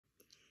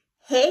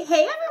Hey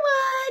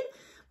everyone!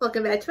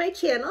 Welcome back to my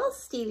channel.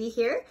 Stevie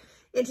here.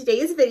 In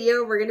today's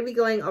video, we're going to be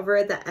going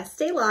over the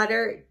Estee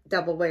Lauder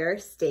Double Wear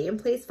Stay in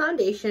Place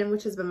Foundation,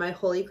 which has been my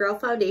holy grail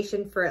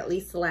foundation for at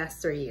least the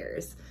last 3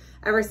 years.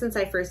 Ever since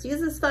I first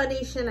used this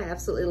foundation, I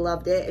absolutely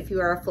loved it. If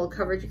you are a full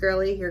coverage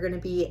girly, you're going to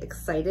be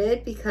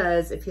excited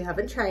because if you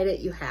haven't tried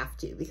it, you have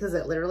to, because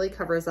it literally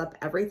covers up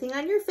everything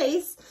on your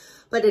face,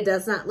 but it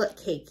does not look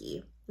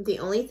cakey. The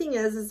only thing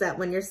is that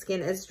when your skin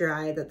is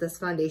dry, that this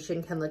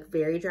foundation can look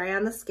very dry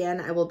on the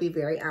skin. I will be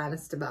very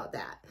honest about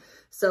that.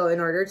 So in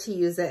order to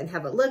use it and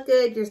have it look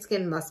good, your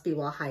skin must be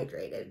well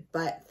hydrated.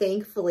 But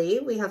thankfully,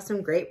 we have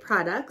some great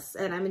products,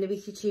 and I'm going to be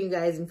teaching you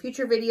guys in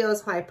future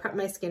videos how I prep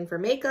my skin for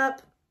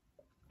makeup.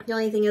 The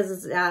only thing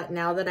is that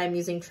now that I'm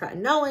using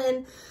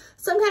tretinoin,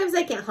 sometimes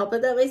I can't help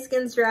it that my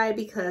skin's dry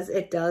because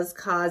it does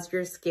cause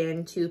your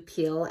skin to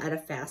peel at a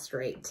fast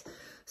rate.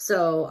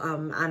 So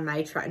on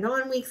my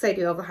tretinoin weeks, I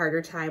do have a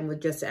harder time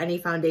with just any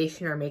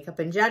foundation or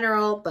makeup in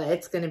general, but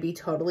it's going to be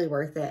totally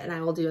worth it. And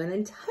I will do an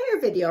entire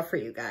video for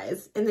you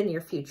guys in the near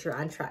future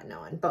on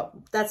tretinoin, but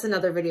that's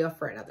another video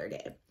for another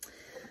day.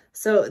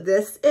 So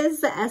this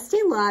is the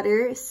Estee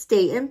Lauder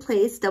Stay in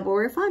Place Double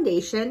Wear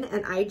Foundation,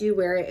 and I do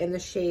wear it in the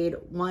shade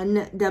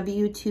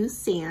 1W2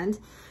 Sand.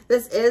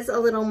 This is a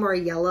little more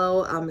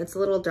yellow. It's a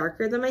little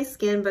darker than my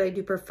skin, but I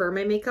do prefer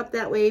my makeup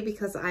that way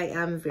because I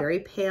am very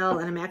pale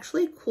and I'm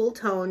actually cool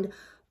toned,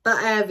 but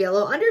I have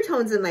yellow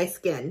undertones in my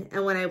skin.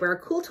 And when I wear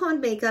cool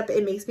toned makeup,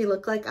 it makes me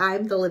look like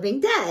I'm the living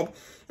dead.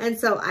 And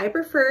so I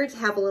prefer to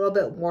have a little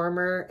bit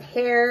warmer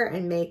hair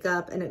and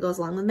makeup, and it goes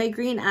along with my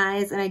green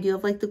eyes. And I do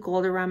have like the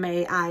gold around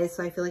my eyes,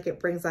 so I feel like it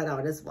brings that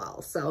out as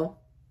well. So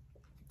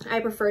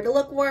I prefer to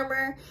look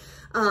warmer.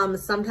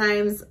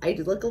 Sometimes I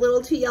do look a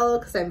little too yellow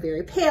because I'm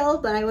very pale,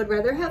 but I would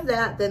rather have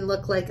that than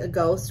look like a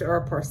ghost or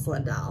a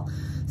porcelain doll.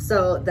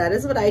 So that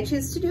is what I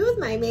choose to do with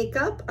my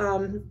makeup.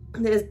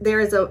 There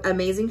is an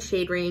amazing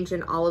shade range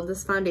in all of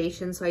this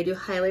foundation, so I do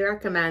highly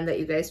recommend that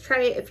you guys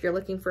try it if you're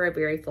looking for a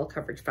very full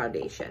coverage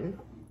foundation.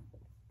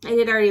 I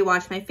did already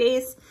wash my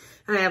face,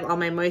 and I have all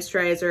my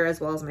moisturizer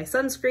as well as my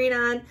sunscreen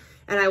on,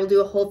 and I will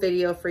do a whole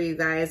video for you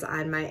guys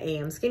on my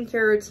AM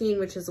skincare routine,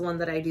 which is the one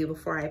that I do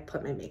before I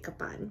put my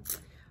makeup on.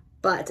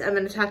 But I'm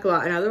going to talk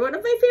about another one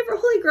of my favorite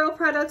holy grail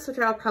products, which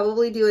I'll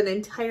probably do an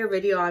entire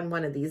video on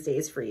one of these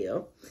days for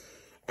you.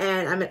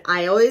 And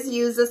I always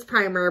use this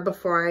primer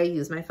before I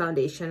use my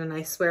foundation, and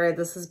I swear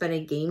this has been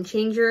a game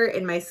changer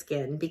in my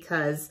skin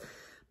because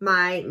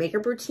my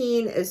makeup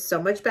routine is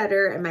so much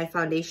better and my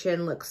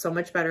foundation looks so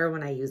much better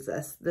when I use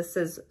this. This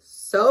is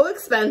so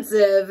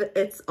expensive.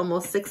 It's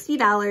almost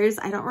 $60.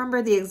 I don't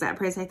remember the exact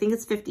price. I think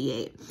it's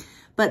 $58.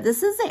 But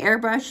this is the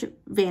Airbrush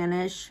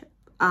Vanish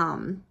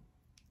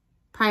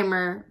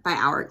primer by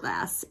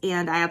Hourglass,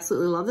 and I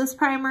absolutely love this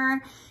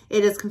primer.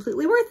 It is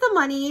completely worth the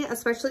money,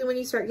 especially when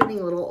you start getting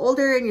a little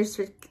older and your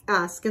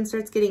skin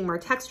starts getting more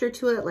texture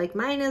to it, like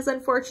mine is,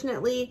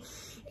 unfortunately.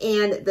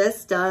 And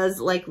this does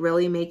like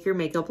really make your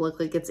makeup look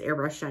like it's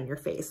airbrushed on your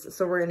face.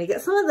 So we're gonna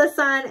get some of this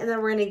on, and then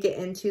we're gonna get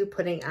into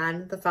putting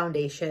on the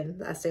foundation,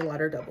 the Estee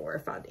Lauder Double Wear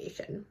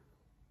Foundation.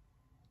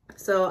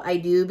 So I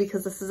do,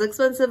 because this is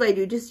expensive, I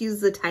do just use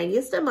the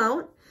tiniest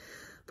amount.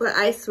 But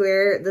I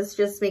swear this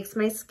just makes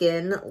my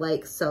skin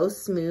like so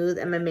smooth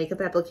and my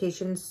makeup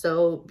application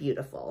so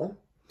beautiful.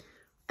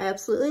 I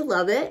absolutely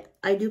love it.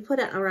 I do put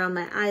it around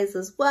my eyes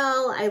as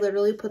well. I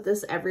literally put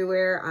this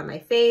everywhere on my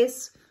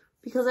face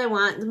because I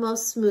want the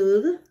most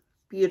smooth,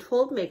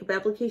 beautiful makeup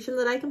application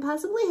that I can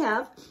possibly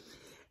have.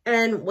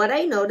 And what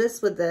I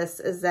noticed with this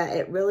is that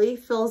it really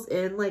fills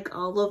in like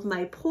all of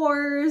my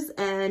pores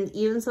and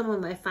even some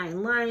of my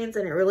fine lines,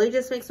 and it really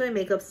just makes my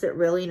makeup sit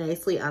really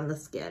nicely on the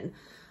skin.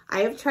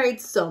 I have tried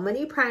so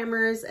many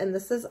primers, and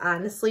this is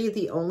honestly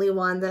the only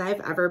one that I've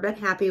ever been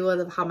happy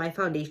with of how my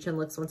foundation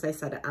looks once I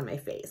set it on my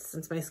face.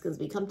 Since my skin's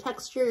become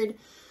textured,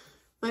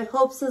 my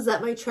hopes is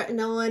that my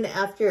tretinoin,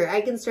 after I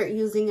can start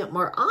using it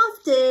more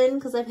often,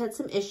 because I've had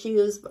some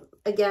issues, but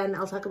again,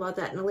 I'll talk about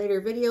that in a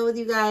later video with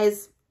you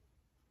guys,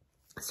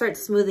 start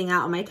smoothing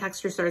out and my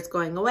texture starts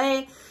going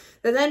away,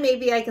 then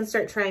maybe I can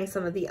start trying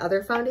some of the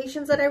other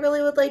foundations that I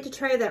really would like to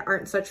try that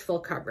aren't such full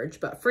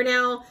coverage. But for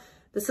now,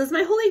 this is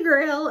my holy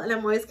grail, and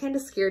I'm always kind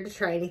of scared to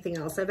try anything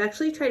else. I've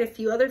actually tried a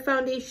few other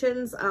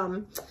foundations,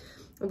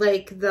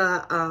 like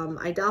the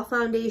Idol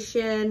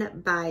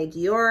foundation by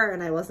Dior,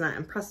 and I was not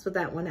impressed with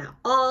that one at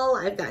all.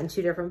 I've gotten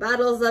 2 different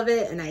bottles of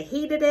it, and I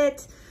hated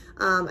it.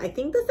 I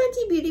think the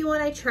Fenty Beauty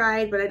one I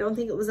tried, but I don't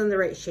think it was in the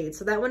right shade.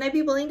 So that one I'd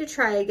be willing to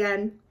try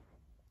again.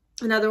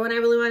 Another one I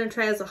really want to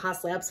try is a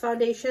Haus Labs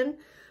foundation.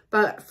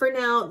 But for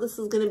now, this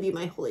is going to be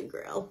my holy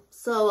grail.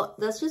 So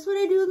that's just what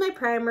I do with my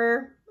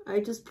primer. I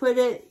just put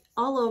it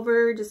all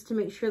over just to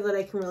make sure that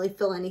I can really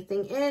fill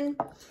anything in.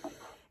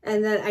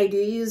 And then I do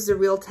use the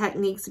Real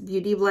Techniques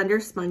Beauty Blender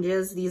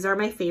sponges. These are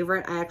my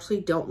favorite. I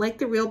actually don't like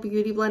the Real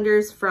Beauty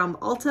Blenders from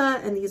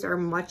Ulta, and these are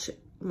much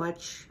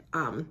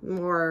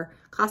more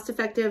cost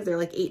effective. They're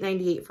like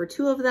 $8.98 for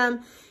 2 of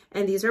them,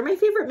 and these are my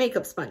favorite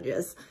makeup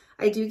sponges.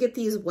 I do get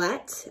these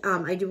wet.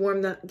 I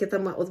do get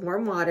them wet with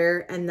warm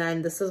water, and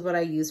then this is what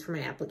I use for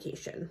my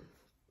application.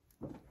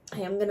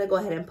 I am gonna go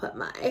ahead and put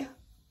my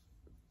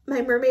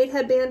mermaid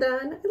headband on. I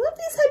love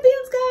these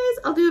headbands, guys.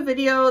 I'll do a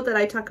video that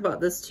I talk about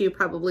this too,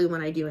 probably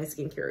when I do my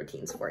skincare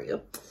routines for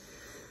you.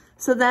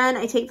 So then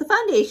I take the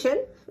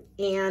foundation,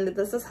 and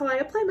this is how I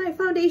apply my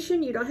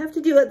foundation. You don't have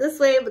to do it this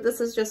way, but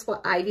this is just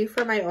what I do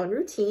for my own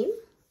routine.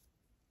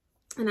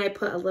 And I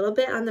put a little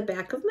bit on the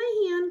back of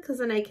my hand because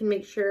then I can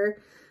make sure.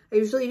 I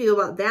usually do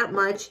about that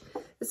much.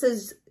 This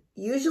is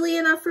usually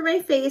enough for my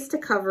face to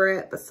cover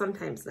it, but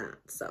sometimes not.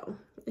 So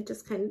it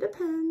just kind of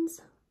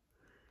depends.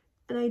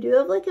 And I do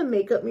have like a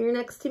makeup mirror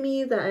next to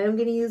me that I am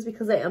going to use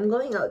because I am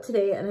going out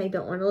today and I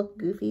don't want to look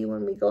goofy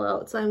when we go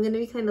out. So I'm going to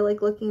be kind of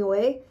like looking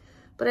away.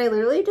 But I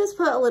literally just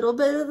put a little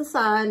bit of this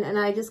on and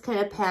I just kind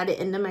of pat it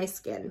into my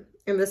skin.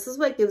 And this is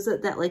what gives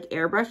it that like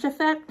airbrush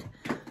effect.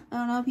 I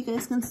don't know if you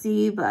guys can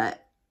see,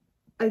 but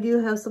I do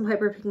have some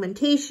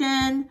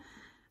hyperpigmentation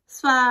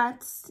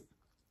spots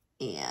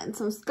and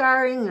some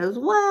scarring as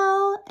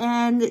well.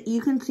 And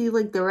you can see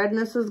like the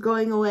redness is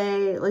going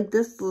away. Like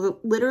this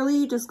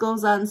literally just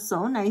goes on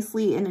so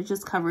nicely and it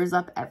just covers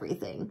up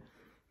everything.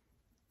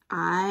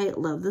 I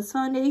love this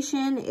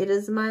foundation. It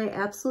is my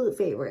absolute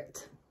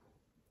favorite.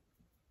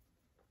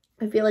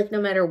 I feel like no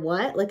matter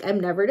what, like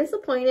I'm never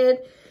disappointed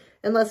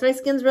unless my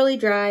skin's really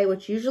dry,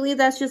 which usually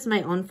that's just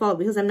my own fault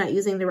because I'm not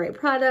using the right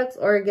products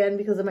or again,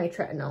 because of my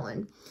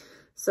tretinoin.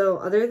 So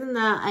other than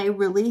that, I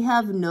really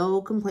have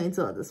no complaints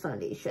about this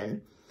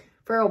foundation.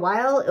 For a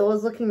while, it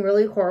was looking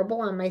really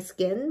horrible on my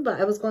skin, but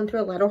I was going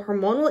through a lot of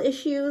hormonal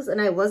issues and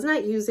I was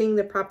not using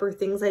the proper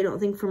things, I don't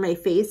think, for my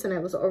face, and I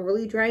was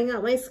overly drying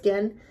out my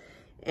skin.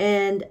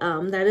 And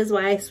that is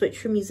why I switched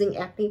from using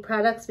acne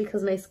products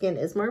because my skin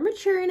is more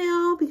mature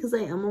now because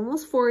I am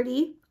almost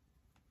 40.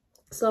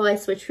 So I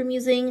switched from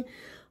using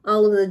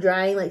all of the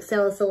drying like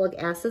salicylic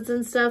acids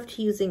and stuff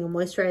to using a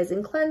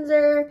moisturizing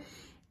cleanser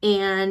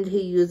and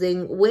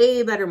using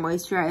way better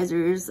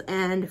moisturizers.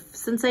 And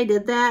since I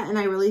did that and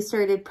I really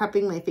started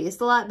prepping my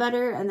face a lot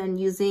better and then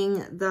using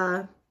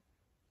the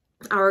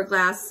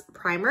Hourglass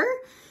primer,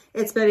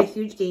 it's been a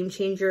huge game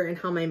changer in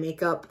how my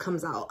makeup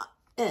comes out.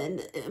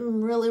 And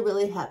I'm really,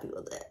 really happy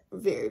with it.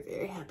 Very,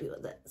 very happy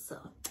with it. So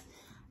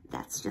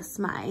that's just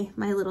my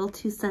little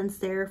 2 cents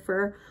there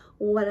for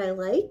what I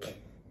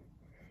like.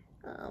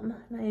 And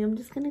I am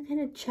just going to kind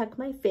of check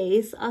my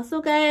face.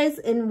 Also, guys,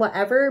 in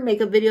whatever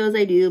makeup videos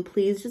I do,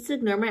 please just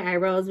ignore my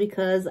eyebrows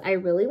because I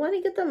really want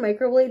to get them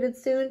microbladed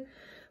soon.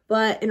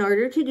 But in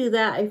order to do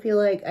that, I feel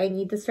like I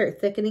need to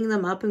start thickening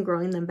them up and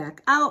growing them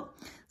back out.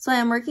 So I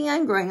am working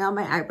on growing out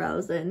my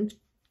eyebrows, and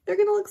they're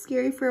going to look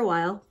scary for a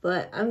while,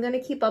 but I'm going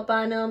to keep up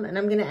on them and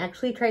I'm going to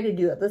actually try to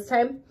do it this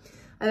time.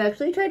 I've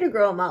actually tried to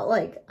grow them out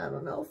like, I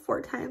don't know,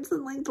 4 times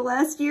in like the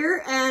last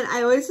year. And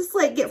I always just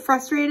like get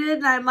frustrated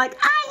and I'm like,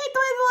 I hate the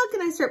way they look,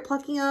 and I start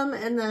plucking them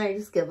and then I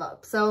just give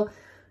up. So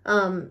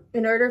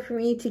in order for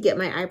me to get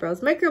my eyebrows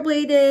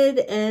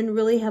microbladed and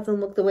really have them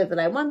look the way that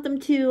I want them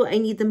to, I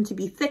need them to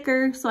be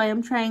thicker. So I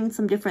am trying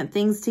some different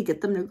things to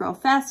get them to grow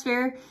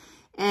faster.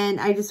 And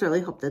I just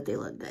really hope that they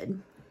look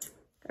good.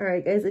 All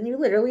right, guys, and you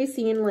literally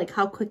seen like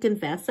how quick and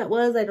fast that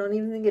was. I don't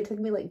even think it took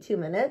me like 2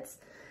 minutes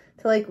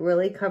to like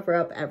really cover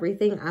up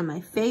everything on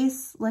my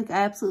face. Like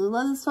I absolutely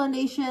love this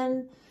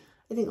foundation.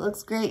 I think it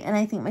looks great, and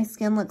I think my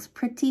skin looks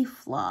pretty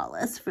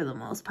flawless for the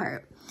most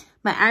part.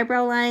 My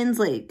eyebrow lines,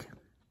 like,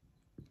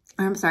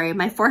 I'm sorry,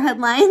 my forehead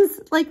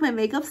lines, like my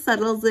makeup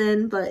settles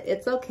in, but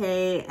it's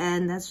okay,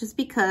 and that's just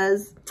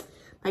because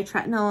my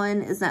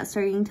tretinoin is not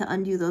starting to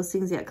undo those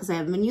things yet because I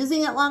haven't been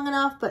using it long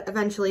enough, but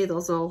eventually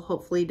those will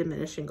hopefully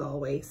diminish and go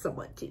away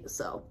somewhat too.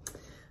 So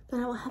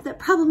then I will have that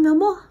problem no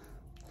more.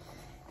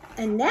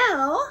 And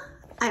now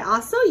I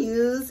also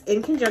use,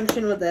 in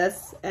conjunction with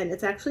this, and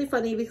it's actually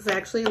funny because I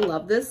actually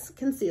love this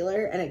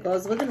concealer and it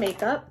goes with the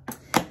makeup.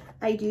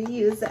 I do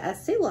use the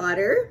Estee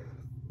Lauder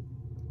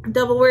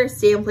Double Wear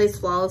Stay in Place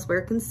Flawless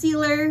Wear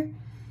Concealer.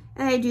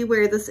 And I do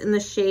wear this in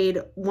the shade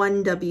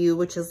 1W,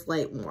 which is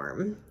light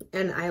warm.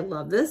 And I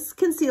love this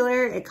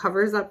concealer. It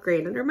covers up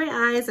great under my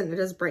eyes and it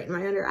does brighten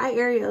my under eye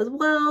area as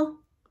well.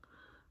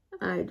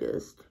 I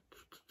just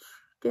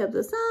dab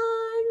this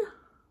on.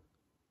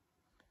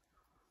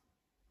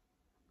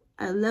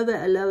 I love it,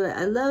 I love it,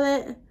 I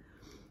love it.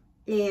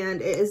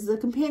 And it is the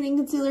companion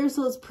concealer,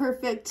 so it's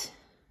perfect.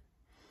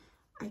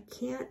 I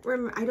can't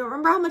remember, I don't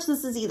remember how much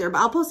this is either, but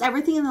I'll post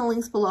everything in the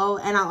links below,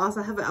 and I'll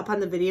also have it up on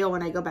the video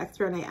when I go back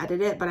through and I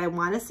edit it. But I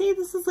want to say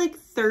this is like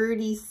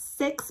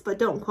 36, but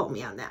don't quote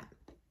me on that.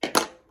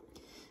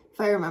 If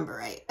I remember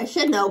right. I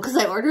should know because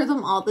I order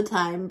them all the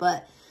time,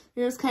 but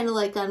they're just kind of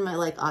like on my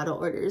like auto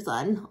orders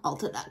on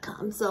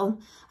Ulta.com. So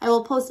I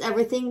will post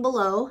everything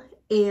below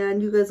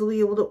and you guys will be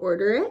able to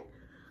order it.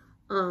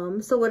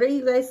 So what are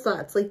you guys'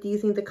 thoughts? Like, do you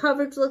think the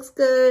coverage looks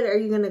good? Are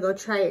you going to go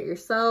try it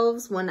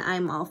yourselves when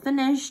I'm all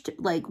finished?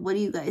 Like, what do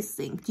you guys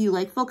think? Do you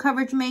like full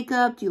coverage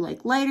makeup? Do you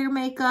like lighter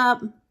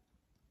makeup?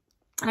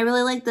 I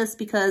really like this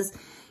because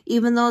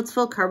even though it's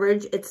full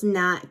coverage, it's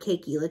not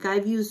cakey. Like,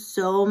 I've used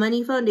so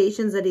many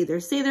foundations that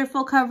either say they're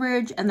full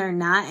coverage and they're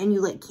not, and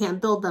you like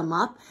can't build them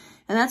up.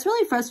 And that's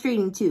really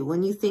frustrating too,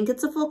 when you think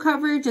it's a full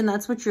coverage and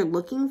that's what you're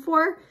looking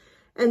for.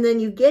 and then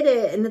you get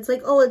it and it's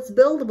like, oh, it's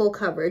buildable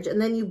coverage.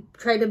 And then you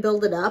try to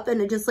build it up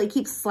and it just like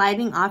keeps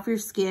sliding off your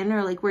skin,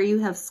 or like where you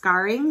have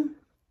scarring.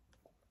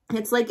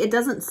 It's like, it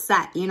doesn't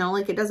set, you know,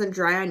 like it doesn't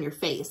dry on your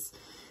face.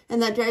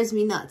 And that drives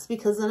me nuts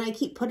because then I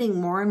keep putting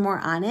more and more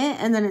on it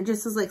and then it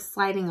just is like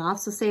sliding off.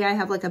 So say I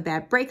have like a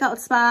bad breakout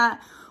spot,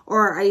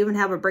 or I even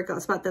have a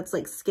breakout spot that's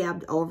like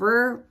scabbed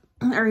over,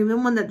 or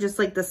even one that just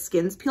like the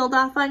skin's peeled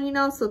off on, you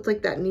know, so it's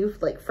like that new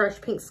like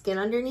fresh pink skin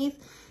underneath.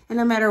 And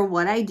no matter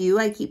what I do,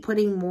 I keep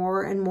putting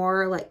more and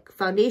more like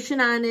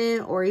foundation on it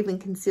or even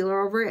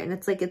concealer over it. And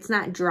it's like, it's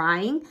not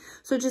drying.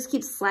 So it just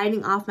keeps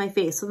sliding off my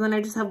face. So then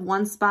I just have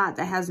one spot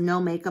that has no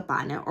makeup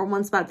on it, or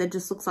one spot that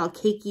just looks all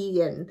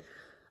cakey, and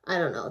I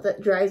don't know,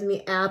 that drives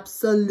me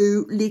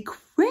absolutely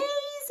crazy.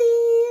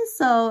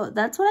 So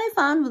that's what I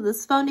found with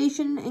this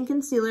foundation and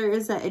concealer,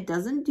 is that it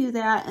doesn't do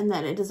that, and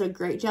that it does a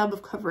great job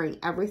of covering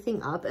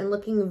everything up and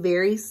looking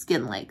very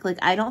skin-like. Like,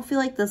 I don't feel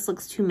like this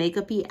looks too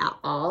makeup-y at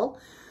all.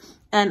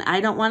 And I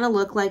don't want to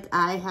look like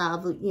I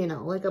have, you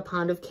know, like a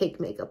pound of cake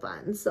makeup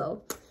on.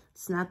 So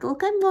it's not the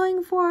look I'm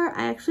going for.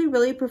 I actually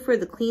really prefer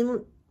the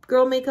clean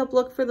girl makeup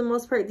look for the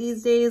most part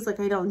these days. Like,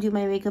 I don't do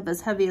my makeup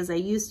as heavy as I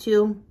used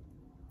to,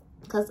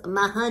 because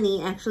my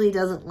honey actually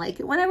doesn't like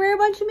it when I wear a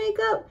bunch of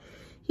makeup.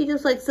 He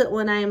just likes it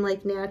when I'm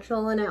like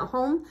natural and at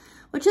home,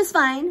 which is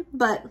fine,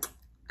 but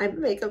I'm a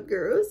makeup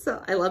guru,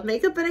 so I love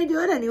makeup and I do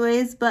it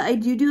anyways, but I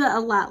do it a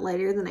lot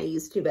lighter than I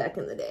used to back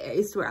in the day. I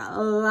used to wear a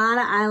lot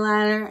of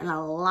eyeliner and a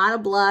lot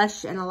of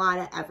blush and a lot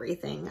of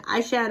everything.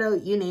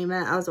 Eyeshadow, you name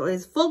it. I was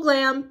always full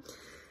glam.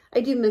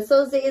 I do miss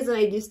those days, and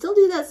I do still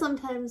do that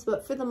sometimes,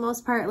 but for the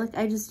most part, like,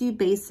 I just do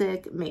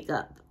basic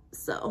makeup.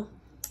 So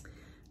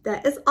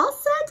that is all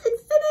set and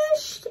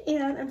finished,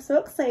 and I'm so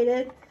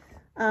excited.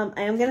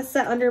 I am going to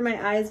set under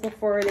my eyes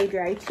before they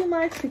dry too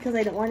much because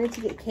I don't want it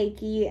to get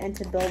cakey and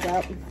to build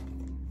up.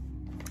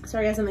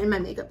 Sorry guys, I'm in my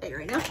makeup bag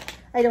right now.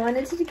 I don't want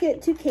it to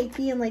get too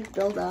cakey and like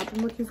build up.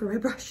 I'm looking for my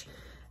brush.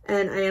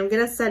 And I am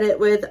going to set it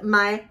with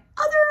my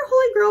other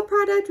Holy Grail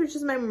product, which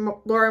is my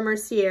Laura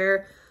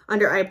Mercier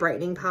Under Eye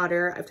Brightening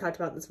Powder. I've talked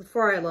about this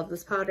before. I love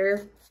this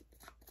powder.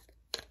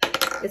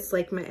 It's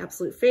like my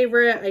absolute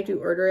favorite. I do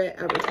order it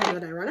every time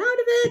that I run out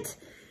of it.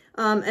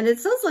 And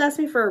it does last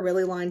me for a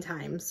really long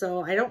time.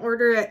 So I don't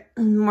order it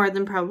more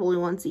than probably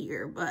once a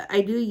year, but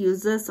I do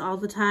use this all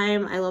the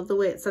time. I love the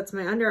way it sets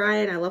my under eye,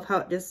 and I love how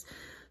it just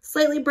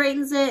slightly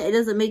brightens it. It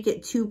doesn't make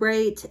it too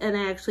bright, and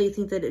I actually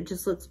think that it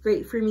just looks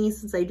great for me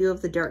since I do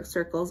have the dark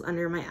circles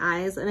under my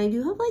eyes. And I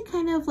do have like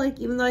kind of like,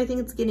 even though I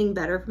think it's getting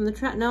better from the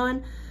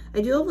tretinoin,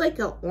 I do have like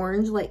an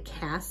orange like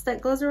cast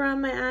that goes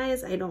around my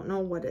eyes. I don't know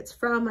what it's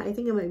from. I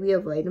think it might be a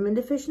vitamin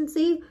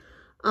deficiency.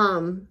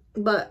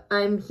 But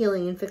I'm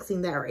healing and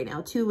fixing that right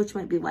now too, which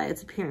might be why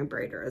it's appearing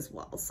brighter as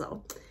well.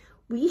 So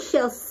we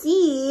shall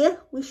see.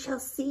 We shall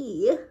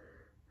see.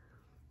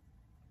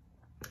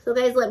 So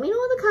guys, let me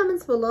know in the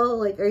comments below,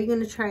 like, are you going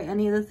to try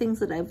any of the things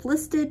that I've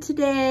listed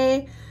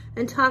today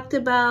and talked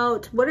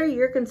about? What are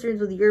your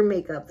concerns with your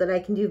makeup that I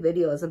can do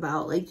videos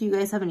about? Like, do you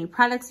guys have any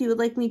products you would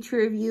like me to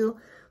review?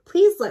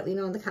 Please let me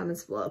know in the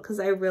comments below, because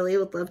I really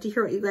would love to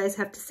hear what you guys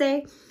have to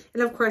say.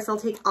 And of course, I'll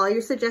take all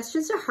your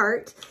suggestions to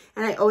heart.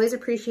 And I always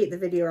appreciate the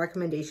video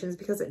recommendations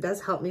because it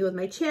does help me with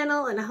my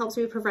channel, and it helps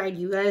me provide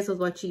you guys with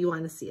what you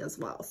want to see as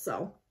well.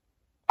 So,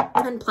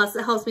 and plus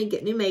it helps me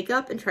get new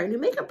makeup and try new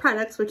makeup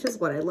products, which is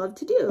what I love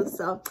to do.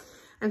 So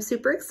I'm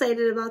super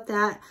excited about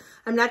that.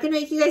 I'm not going to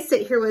make you guys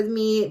sit here with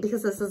me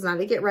because this is not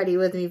a get ready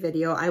with me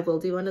video. I will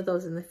do one of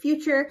those in the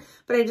future,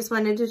 but I just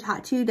wanted to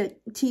talk to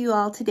you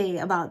all today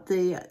about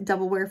the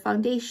Double Wear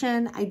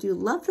foundation. I do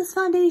love this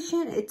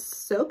foundation. It's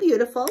so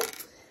beautiful.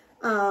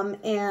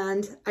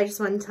 And I just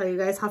wanted to tell you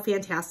guys how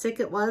fantastic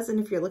it was. And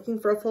if you're looking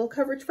for a full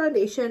coverage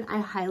foundation, I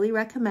highly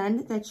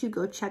recommend that you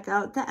go check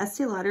out the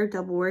Estee Lauder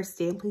Double Wear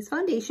Stay in Place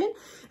foundation.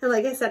 And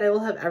like I said, I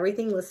will have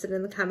everything listed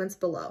in the comments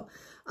below.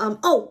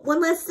 Oh,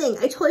 one last thing.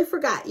 I totally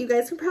forgot. You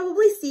guys can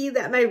probably see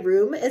that my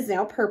room is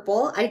now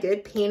purple. I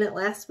did paint it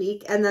last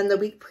week. And then the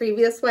week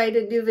previous why I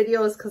didn't do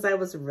videos because I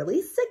was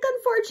really sick,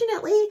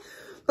 unfortunately.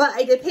 But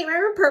I did paint my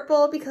room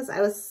purple because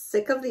I was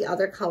sick of the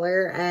other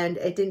color and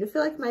it didn't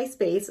feel like my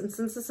space. And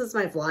since this is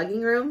my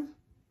vlogging room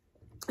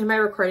and my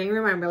recording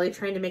room, I'm really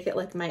trying to make it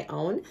like my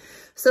own.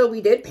 So we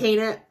did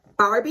paint it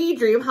Barbie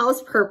Dream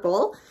House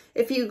purple.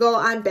 If you go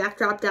on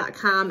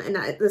backdrop.com, and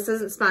this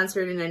isn't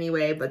sponsored in any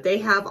way, but they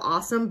have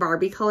awesome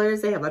Barbie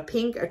colors. They have a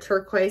pink, a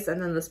turquoise,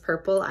 and then this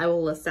purple. I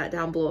will list that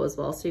down below as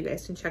well, so you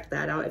guys can check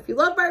that out if you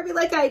love Barbie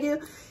like I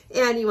do,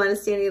 and you want to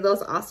see any of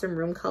those awesome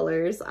room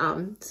colors.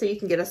 So you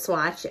can get a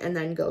swatch and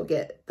then go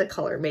get the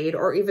color made,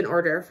 or even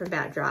order from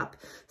Backdrop.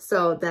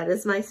 So that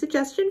is my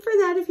suggestion for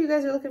that. If you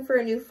guys are looking for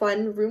a new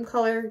fun room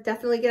color,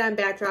 definitely get on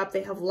Backdrop.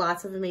 They have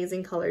lots of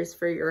amazing colors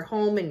for your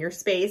home and your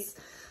space.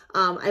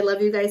 I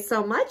love you guys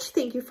so much.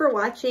 Thank you for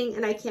watching,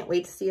 and I can't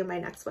wait to see you in my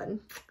next one.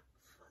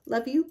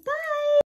 Love you. Bye.